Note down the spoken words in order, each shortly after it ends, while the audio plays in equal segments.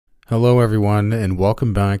Hello everyone, and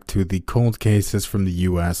welcome back to the Cold Cases from the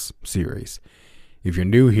U.S. series. If you're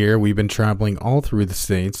new here, we've been traveling all through the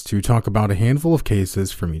states to talk about a handful of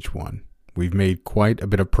cases from each one. We've made quite a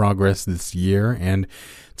bit of progress this year, and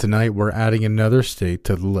tonight we're adding another state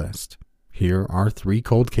to the list. Here are 3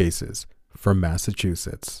 cold cases from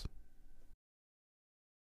Massachusetts.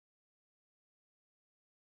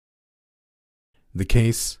 The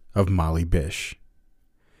case of Molly Bish.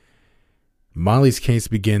 Molly's case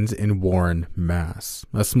begins in Warren, Mass.,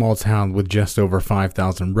 a small town with just over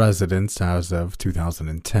 5,000 residents as of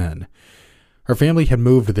 2010. Her family had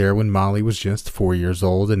moved there when Molly was just 4 years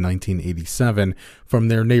old in 1987 from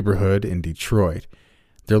their neighborhood in Detroit.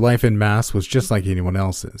 Their life in Mass was just like anyone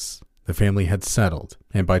else's. The family had settled,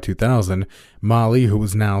 and by 2000, Molly, who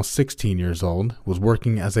was now 16 years old, was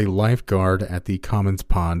working as a lifeguard at the Commons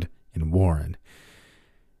Pond in Warren.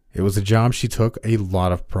 It was a job she took a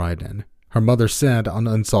lot of pride in. Her mother said on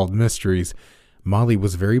Unsolved Mysteries, Molly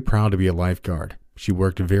was very proud to be a lifeguard. She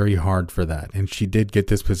worked very hard for that, and she did get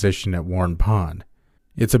this position at Warren Pond.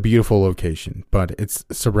 It's a beautiful location, but it's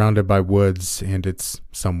surrounded by woods and it's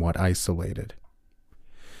somewhat isolated.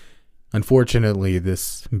 Unfortunately,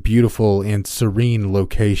 this beautiful and serene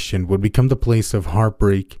location would become the place of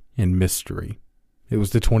heartbreak and mystery. It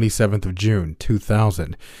was the 27th of June,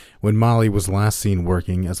 2000, when Molly was last seen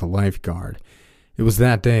working as a lifeguard. It was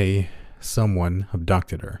that day someone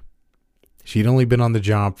abducted her. She'd only been on the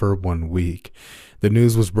job for 1 week. The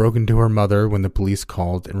news was broken to her mother when the police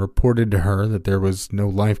called and reported to her that there was no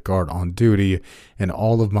lifeguard on duty and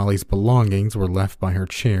all of Molly's belongings were left by her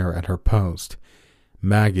chair at her post.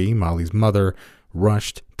 Maggie, Molly's mother,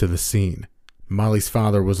 rushed to the scene. Molly's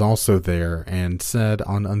father was also there and said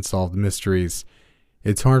on Unsolved Mysteries,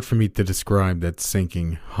 "It's hard for me to describe that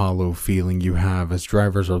sinking, hollow feeling you have as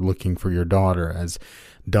drivers are looking for your daughter, as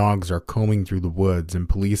dogs are combing through the woods and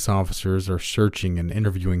police officers are searching and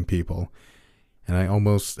interviewing people. And I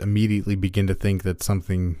almost immediately begin to think that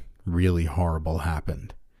something really horrible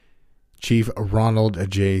happened." Chief Ronald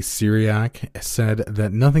J. Syriac said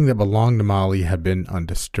that nothing that belonged to Molly had been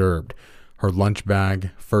undisturbed. Her lunch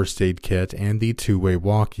bag, first aid kit, and the two-way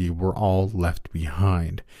walkie were all left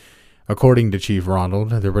behind. According to Chief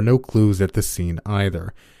Ronald, there were no clues at the scene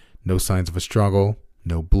either. No signs of a struggle,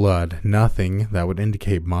 no blood, nothing that would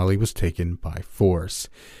indicate Molly was taken by force.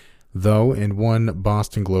 Though in one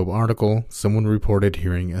Boston Globe article, someone reported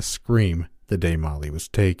hearing a scream the day Molly was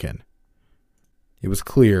taken. It was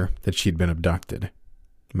clear that she'd been abducted.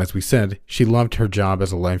 As we said, she loved her job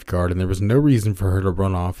as a lifeguard, and there was no reason for her to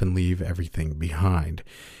run off and leave everything behind.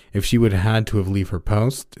 If she would have had to leave her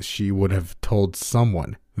post, she would have told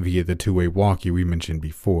someone via the two-way walkie we mentioned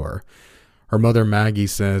before. Her mother Maggie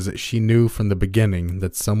says she knew from the beginning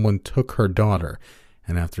that someone took her daughter,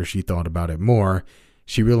 and after she thought about it more,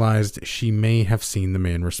 she realized she may have seen the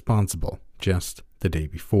man responsible just the day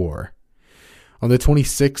before. On the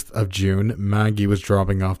 26th of June, Maggie was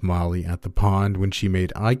dropping off Molly at the pond when she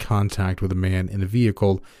made eye contact with a man in a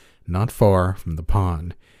vehicle not far from the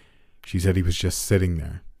pond. She said he was just sitting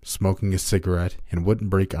there, smoking a cigarette, and wouldn't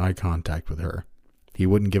break eye contact with her. He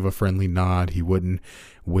wouldn't give a friendly nod, he wouldn't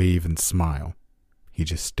wave and smile. He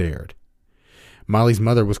just stared. Molly's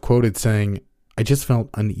mother was quoted saying, "I just felt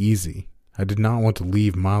uneasy. I did not want to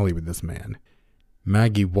leave Molly with this man."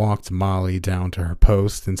 Maggie walked Molly down to her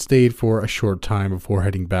post and stayed for a short time before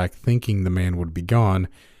heading back thinking the man would be gone,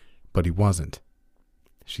 but he wasn't.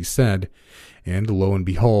 She said, "And lo and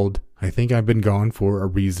behold, I think I've been gone for a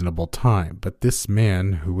reasonable time, but this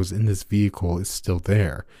man who was in this vehicle is still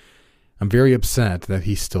there. I'm very upset that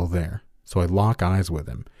he's still there, so I lock eyes with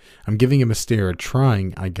him. I'm giving him a stare,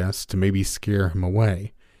 trying, I guess, to maybe scare him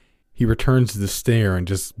away. He returns the stare and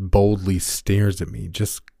just boldly stares at me,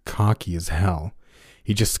 just cocky as hell.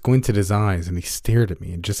 He just squinted his eyes and he stared at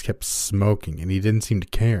me and just kept smoking, and he didn't seem to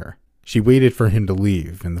care." She waited for him to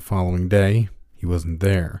leave, and the following day, he wasn't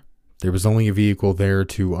there. There was only a vehicle there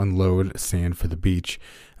to unload sand for the beach,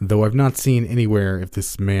 though I've not seen anywhere if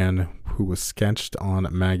this man who was sketched on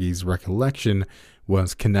Maggie's recollection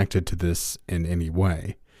was connected to this in any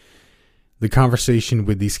way. The conversation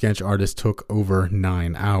with the sketch artist took over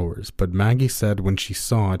 9 hours, but Maggie said when she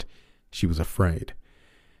saw it, she was afraid.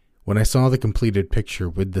 "When I saw the completed picture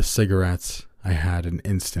with the cigarettes, I had an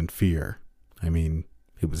instant fear. I mean,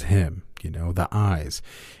 it was him, the eyes.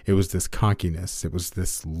 It was this cockiness. It was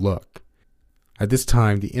this look." At this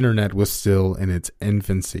time, the internet was still in its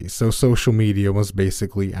infancy, so social media was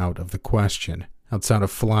basically out of the question. Outside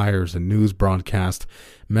of flyers and news broadcasts,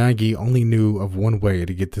 Maggie only knew of one way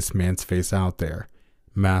to get this man's face out there: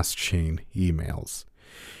 mass chain emails.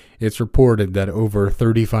 It's reported that over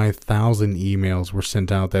 35,000 emails were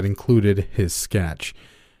sent out that included his sketch.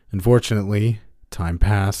 Unfortunately, time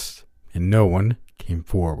passed and no one came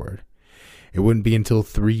forward. It wouldn't be until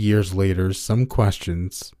 3 years later some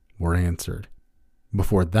questions were answered.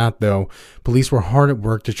 Before that, though, police were hard at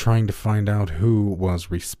work trying to find out who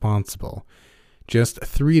was responsible. Just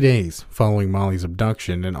 3 days following Molly's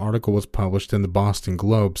abduction, an article was published in the Boston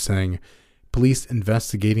Globe saying, "Police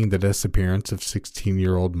investigating the disappearance of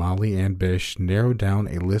 16-year-old Molly Ann Bish narrowed down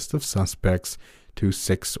a list of suspects to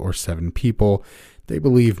 6 or 7 people they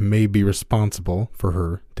believe may be responsible for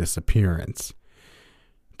her disappearance."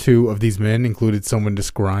 2 of these men included someone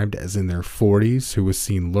described as in their 40s who was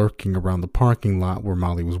seen lurking around the parking lot where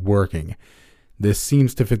Molly was working. This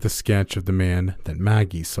seems to fit the sketch of the man that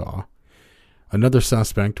Maggie saw. Another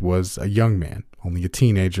suspect was a young man, only a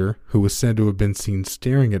teenager, who was said to have been seen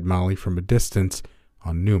staring at Molly from a distance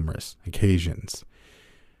on numerous occasions.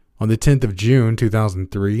 On the 10th of June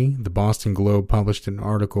 2003, the Boston Globe published an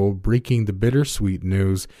article breaking the bittersweet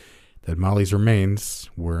news that Molly's remains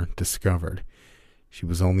were discovered. She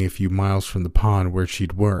was only a few miles from the pond where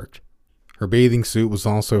she'd worked. Her bathing suit was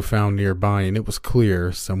also found nearby, and it was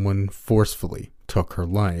clear someone forcefully took her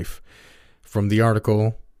life. From the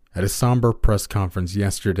article, at a somber press conference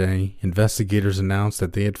yesterday, investigators announced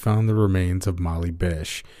that they had found the remains of Molly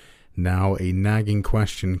Bish. Now a nagging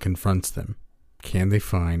question confronts them. Can they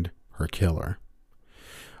find her killer?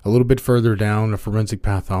 A little bit further down, a forensic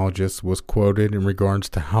pathologist was quoted in regards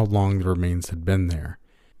to how long the remains had been there.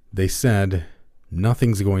 They said,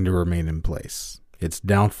 "Nothing's going to remain in place. It's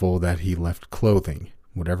doubtful that he left clothing.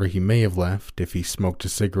 Whatever he may have left, if he smoked a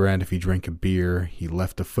cigarette, if he drank a beer, he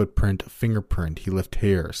left a footprint, a fingerprint, he left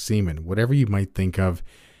hair, semen, whatever you might think of,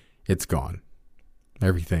 it's gone.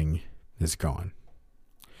 Everything is gone."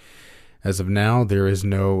 As of now, there is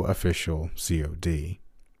no official COD.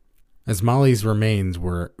 As Molly's remains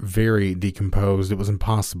were very decomposed, it was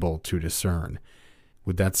impossible to discern.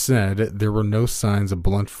 With that said, there were no signs of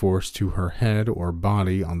blunt force to her head or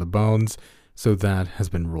body on the bones, so that has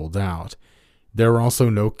been ruled out. There were also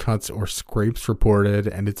no cuts or scrapes reported,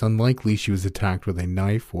 and it's unlikely she was attacked with a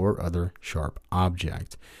knife or other sharp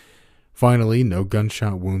object. Finally, no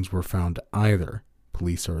gunshot wounds were found either.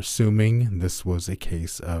 Police are assuming this was a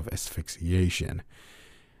case of asphyxiation.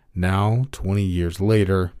 Now, 20 years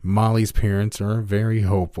later, Molly's parents are very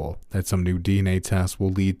hopeful that some new DNA tests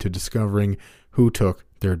will lead to discovering who took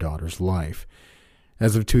their daughter's life.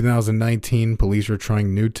 As of 2019, police are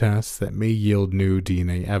trying new tests that may yield new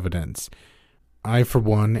DNA evidence. I, for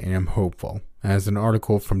one, am hopeful. As an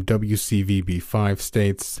article from WCVB5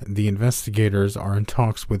 states, the investigators are in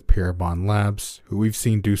talks with Parabon Labs, who we've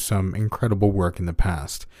seen do some incredible work in the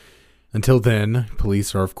past. Until then,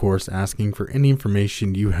 police are of course asking for any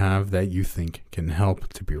information you have that you think can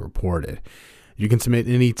help to be reported. You can submit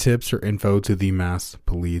any tips or info to the Mass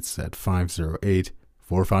Police at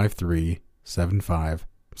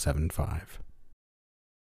 508-453-7575.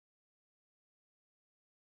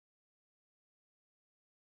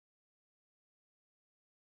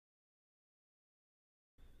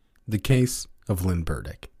 The case of Lynn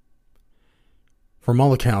Burdick. From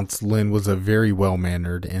all accounts, Lynn was a very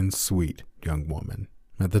well-mannered and sweet young woman.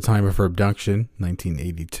 At the time of her abduction,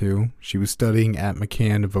 1982, she was studying at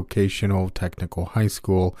McCann Vocational Technical High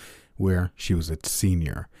School, where she was a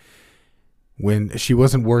senior. When she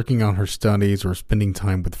wasn't working on her studies or spending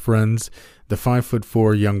time with friends, the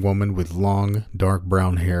 5'4" young woman with long, dark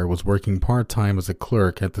brown hair was working part-time as a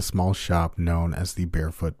clerk at the small shop known as the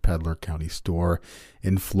Barefoot Peddler County Store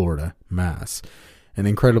in Florida, Mass. An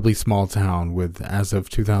incredibly small town with, as of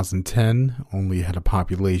 2010, only had a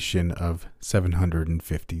population of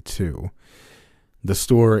 752. The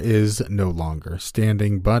store is no longer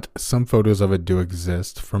standing, but some photos of it do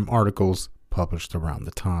exist from articles published around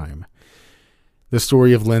the time. The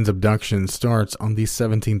story of Lynn's abduction starts on the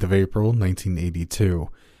 17th of April, 1982.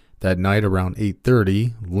 That night around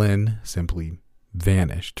 8:30, Lynn simply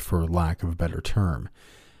vanished, for lack of a better term.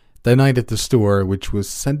 That night at the store, which was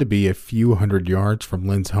said to be a few hundred yards from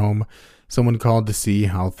Lynn's home, someone called to see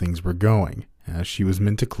how things were going, as she was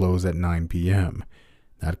meant to close at 9 p.m.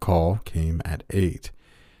 That call came at 8.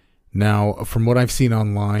 Now, from what I've seen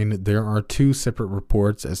online, there are 2 separate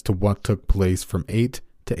reports as to what took place from 8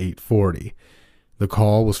 to 8:40. The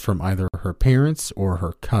call was from either her parents or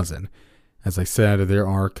her cousin. As I said, there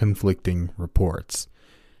are conflicting reports.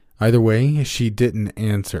 Either way, she didn't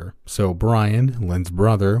answer, so Brian, Lynn's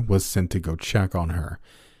brother, was sent to go check on her.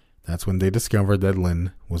 That's when they discovered that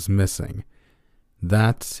Lynn was missing.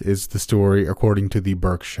 That is the story according to the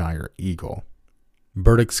Berkshire Eagle.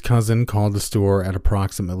 Burdick's cousin called the store at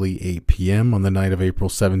approximately 8 p.m. on the night of April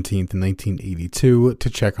 17th, 1982, to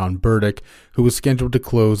check on Burdick, who was scheduled to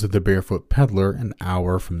close at the Barefoot Peddler an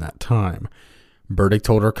hour from that time. Burdick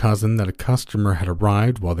told her cousin that a customer had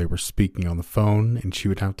arrived while they were speaking on the phone, and she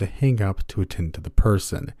would have to hang up to attend to the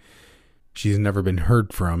person. She's never been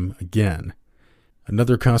heard from again.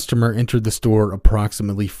 Another customer entered the store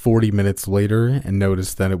approximately 40 minutes later and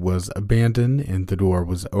noticed that it was abandoned and the door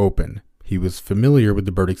was open. He was familiar with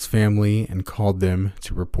the Burdick's family and called them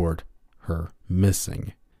to report her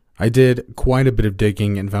missing. I did quite a bit of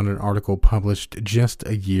digging and found an article published just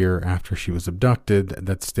a year after she was abducted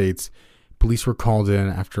that states police were called in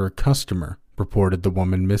after a customer reported the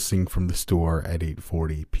woman missing from the store at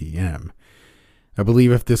 8:40 p.m. I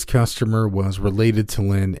believe if this customer was related to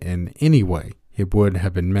Lynn in any way, it would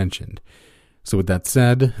have been mentioned. So with that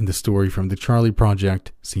said, the story from the Charlie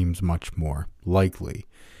Project seems much more likely.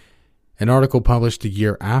 An article published a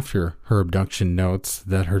year after her abduction notes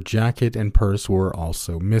that her jacket and purse were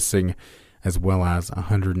also missing, as well as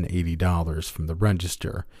 $180 from the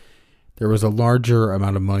register. There was a larger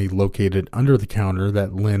amount of money located under the counter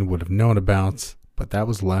that Lynn would have known about, but that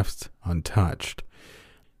was left untouched.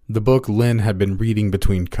 The book Lynn had been reading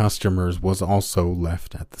between customers was also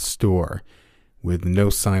left at the store. With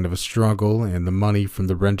no sign of a struggle and the money from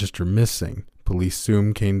the register missing, police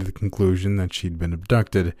soon came to the conclusion that she'd been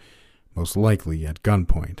abducted, most likely at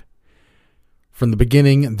gunpoint. From the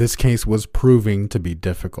beginning, this case was proving to be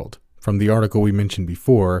difficult. From the article we mentioned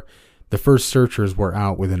before, the first searchers were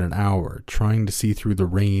out within an hour, trying to see through the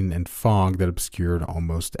rain and fog that obscured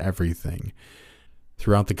almost everything.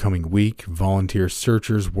 Throughout the coming week, volunteer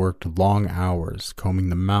searchers worked long hours, combing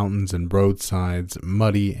the mountains and roadsides,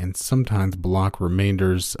 muddy and sometimes block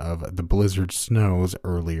remainders of the blizzard snows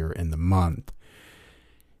earlier in the month.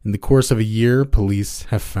 In the course of a year, police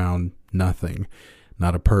have found nothing.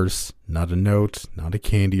 Not a purse, not a note, not a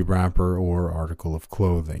candy wrapper or article of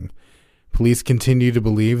clothing. Police continue to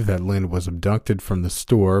believe that Lynn was abducted from the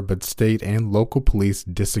store, but state and local police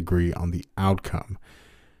disagree on the outcome.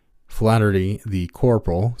 Flaherty, the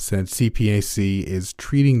corporal, said CPAC is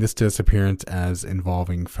treating this disappearance as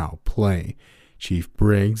involving foul play. Chief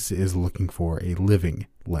Briggs is looking for a living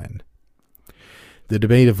Lynn. The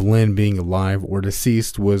debate of Lynn being alive or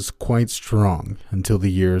deceased was quite strong until the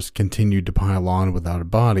years continued to pile on without a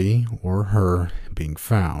body or her being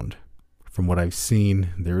found. From what I've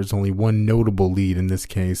seen, there is only one notable lead in this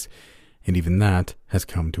case, and even that has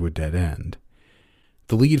come to a dead end.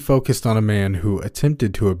 The lead focused on a man who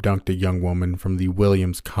attempted to abduct a young woman from the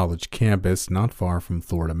Williams College campus not far from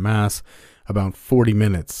Florida, Mass, about 40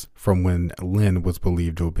 minutes from when Lynn was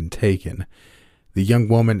believed to have been taken. The young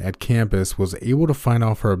woman at campus was able to find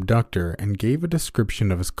off her abductor and gave a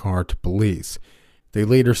description of his car to police. They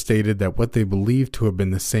later stated that what they believed to have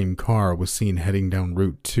been the same car was seen heading down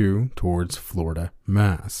Route 2 towards Florida,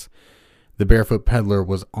 Mass. The Barefoot Peddler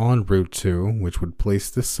was on Route 2, which would place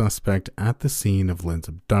the suspect at the scene of Lynn's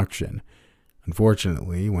abduction.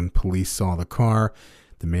 Unfortunately, when police saw the car,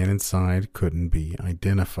 the man inside couldn't be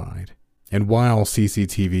identified. And while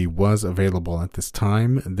CCTV was available at this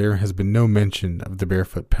time, there has been no mention of the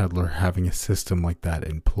Barefoot Peddler having a system like that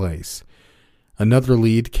in place. Another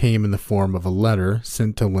lead came in the form of a letter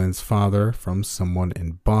sent to Lynn's father from someone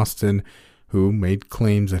in Boston who made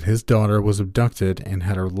claims that his daughter was abducted and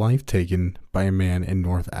had her life taken by a man in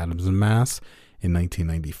North Adams, Mass. In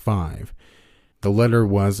 1995. The letter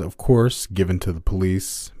was, of course, given to the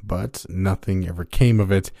police, but nothing ever came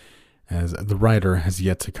of it, as the writer has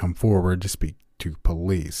yet to come forward to speak to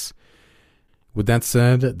police. With that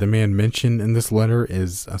said, the man mentioned in this letter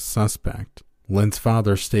is a suspect. Lynn's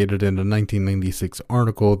father stated in a 1996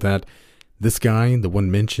 article that this guy, the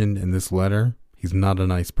one mentioned in this letter, he's not a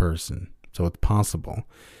nice person, so it's possible.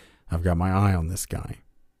 I've got my eye on this guy.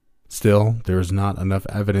 Still, there is not enough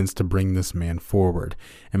evidence to bring this man forward,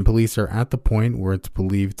 and police are at the point where it's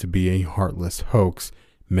believed to be a heartless hoax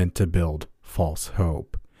meant to build false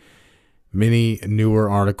hope. Many newer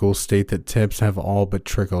articles state that tips have all but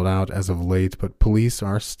trickled out as of late, but police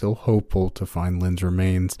are still hopeful to find Lynn's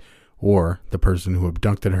remains or the person who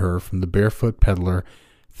abducted her from the Barefoot Peddler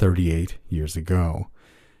 38 years ago.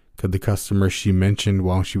 Could the customer she mentioned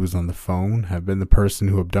while she was on the phone have been the person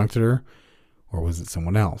who abducted her, or was it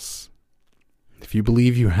someone else? If you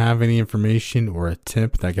believe you have any information or a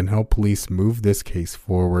tip that can help police move this case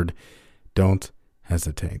forward, don't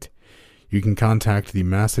hesitate. You can contact the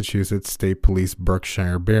Massachusetts State Police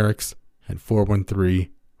Berkshire Barracks at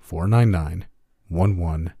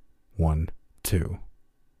 413-499-1112.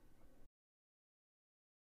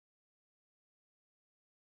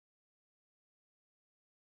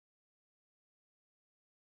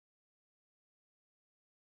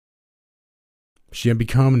 She had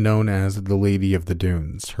become known as the Lady of the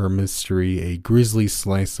Dunes, her mystery a grisly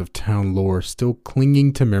slice of town lore still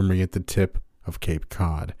clinging to memory at the tip of Cape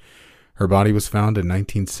Cod. Her body was found in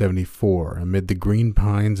 1974 amid the green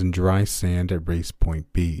pines and dry sand at Race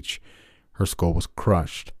Point Beach. Her skull was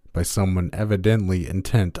crushed by someone evidently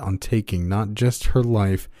intent on taking not just her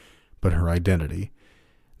life, but her identity.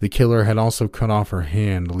 The killer had also cut off her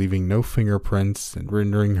hand, leaving no fingerprints and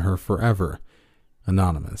rendering her forever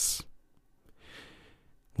anonymous.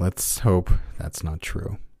 Let's hope that's not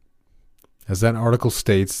true. As that article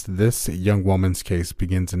states, this young woman's case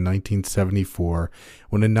begins in 1974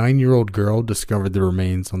 when a 9-year-old girl discovered the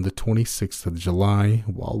remains on the 26th of July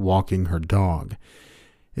while walking her dog.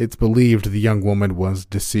 It's believed the young woman was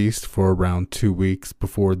deceased for around 2 weeks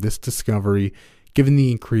before this discovery, given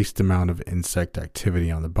the increased amount of insect activity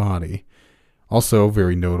on the body. Also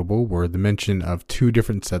very notable were the mention of 2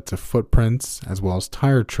 different sets of footprints, as well as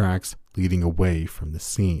tire tracks leading away from the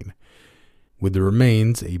scene. With the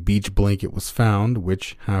remains, a beach blanket was found,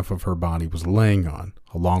 which half of her body was laying on,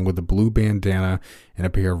 along with a blue bandana and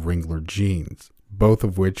a pair of Wrangler jeans, both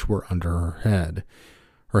of which were under her head.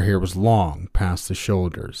 Her hair was long, past the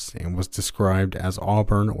shoulders, and was described as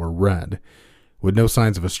auburn or red. With no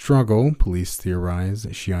signs of a struggle, police theorize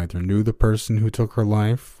she either knew the person who took her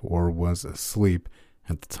life or was asleep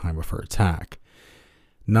at the time of her attack.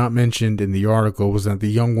 Not mentioned in the article was that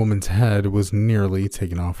the young woman's head was nearly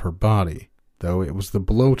taken off her body, though it was the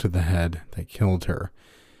blow to the head that killed her.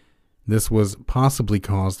 This was possibly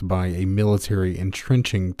caused by a military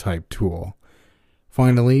entrenching type tool.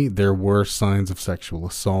 Finally, there were signs of sexual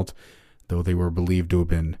assault, though they were believed to have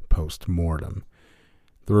been post-mortem.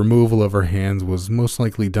 The removal of her hands was most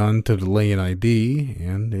likely done to delay an ID,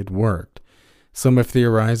 and it worked. Some have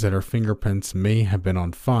theorized that her fingerprints may have been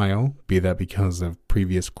on file, be that because of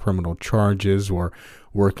previous criminal charges or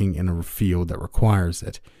working in a field that requires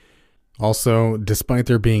it. Also, despite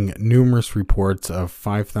there being numerous reports of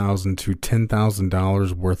 $5,000 to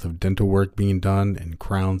 $10,000 worth of dental work being done in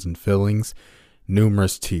crowns and fillings,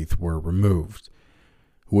 numerous teeth were removed.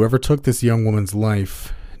 Whoever took this young woman's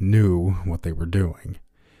life knew what they were doing.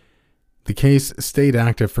 The case stayed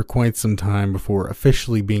active for quite some time before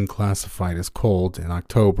officially being classified as cold in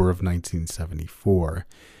October of 1974.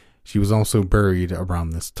 She was also buried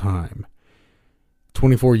around this time.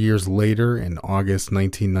 24 years later, in August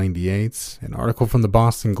 1998, an article from the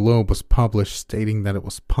Boston Globe was published stating that it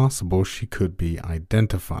was possible she could be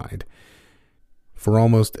identified. For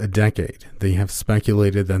almost a decade, they have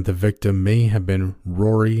speculated that the victim may have been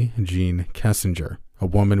Rory Jean Kessinger, a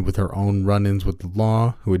woman with her own run-ins with the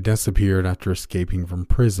law who had disappeared after escaping from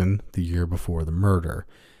prison the year before the murder.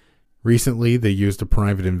 Recently, they used a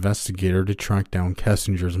private investigator to track down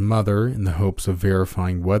Kessinger's mother in the hopes of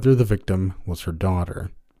verifying whether the victim was her daughter.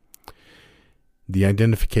 The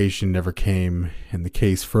identification never came, and the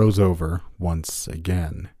case froze over once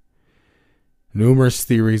again. Numerous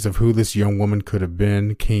theories of who this young woman could have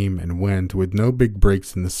been came and went, with no big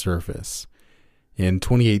breaks in the surface. In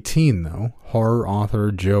 2018, though, horror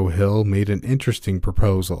author Joe Hill made an interesting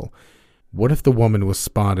proposal. What if the woman was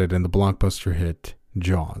spotted in the blockbuster hit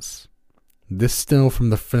Jaws? This still from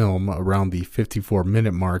the film, around the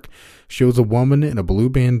 54-minute mark, shows a woman in a blue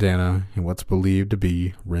bandana and what's believed to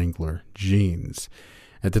be Wrangler jeans.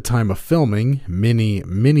 At the time of filming,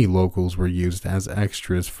 many locals were used as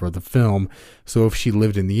extras for the film, so if she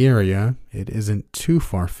lived in the area, it isn't too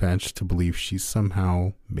far-fetched to believe she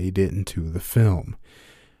somehow made it into the film.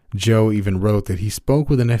 Joe even wrote that he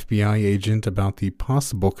spoke with an FBI agent about the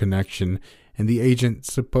possible connection, and the agent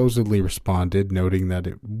supposedly responded, noting that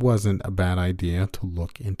it wasn't a bad idea to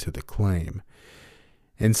look into the claim.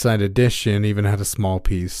 Inside Edition even had a small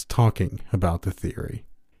piece talking about the theory.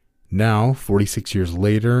 Now, 46 years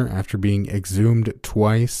later, after being exhumed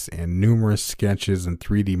twice and numerous sketches and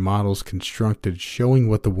 3D models constructed showing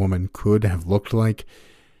what the woman could have looked like,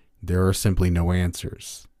 there are simply no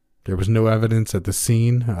answers. There was no evidence at the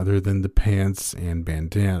scene other than the pants and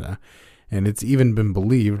bandana, and it's even been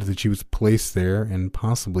believed that she was placed there and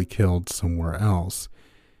possibly killed somewhere else.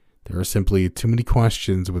 There are simply too many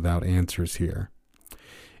questions without answers here.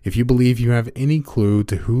 If you believe you have any clue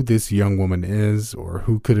to who this young woman is or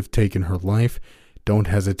who could have taken her life, don't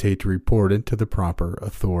hesitate to report it to the proper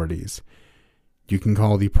authorities. You can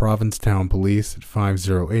call the Provincetown Police at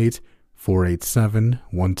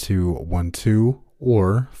 508-487-1212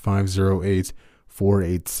 or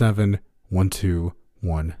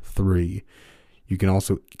 508-487-1213. You can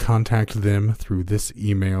also contact them through this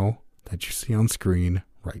email that you see on screen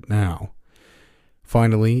right now.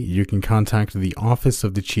 Finally, you can contact the Office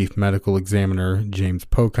of the Chief Medical Examiner, James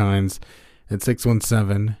Pokines, at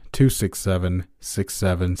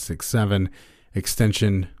 617-267-6767,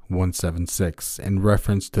 extension 176, in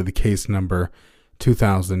reference to the case number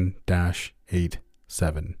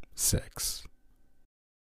 2000-876.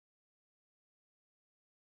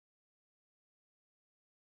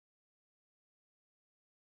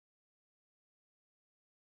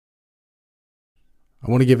 I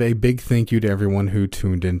want to give a big thank you to everyone who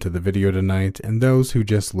tuned into the video tonight and those who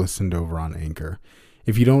just listened over on Anchor.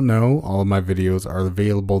 If you don't know, all of my videos are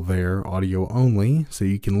available there, audio only, so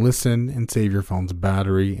you can listen and save your phone's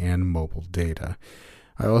battery and mobile data.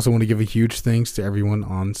 I also want to give a huge thanks to everyone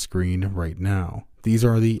on screen right now. These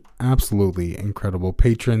are the absolutely incredible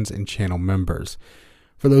patrons and channel members.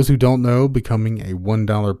 For those who don't know, becoming a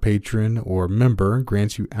 $1 patron or member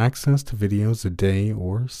grants you access to videos a day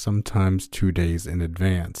or sometimes 2 days in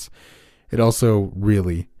advance. It also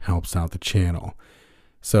really helps out the channel.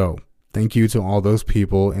 So, thank you to all those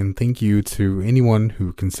people, and thank you to anyone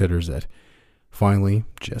who considers it. Finally,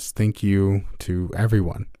 just thank you to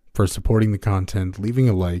everyone for supporting the content, leaving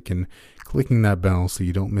a like, and clicking that bell so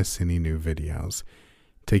you don't miss any new videos.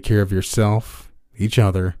 Take care of yourself, each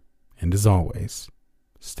other, and as always,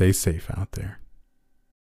 stay safe out there.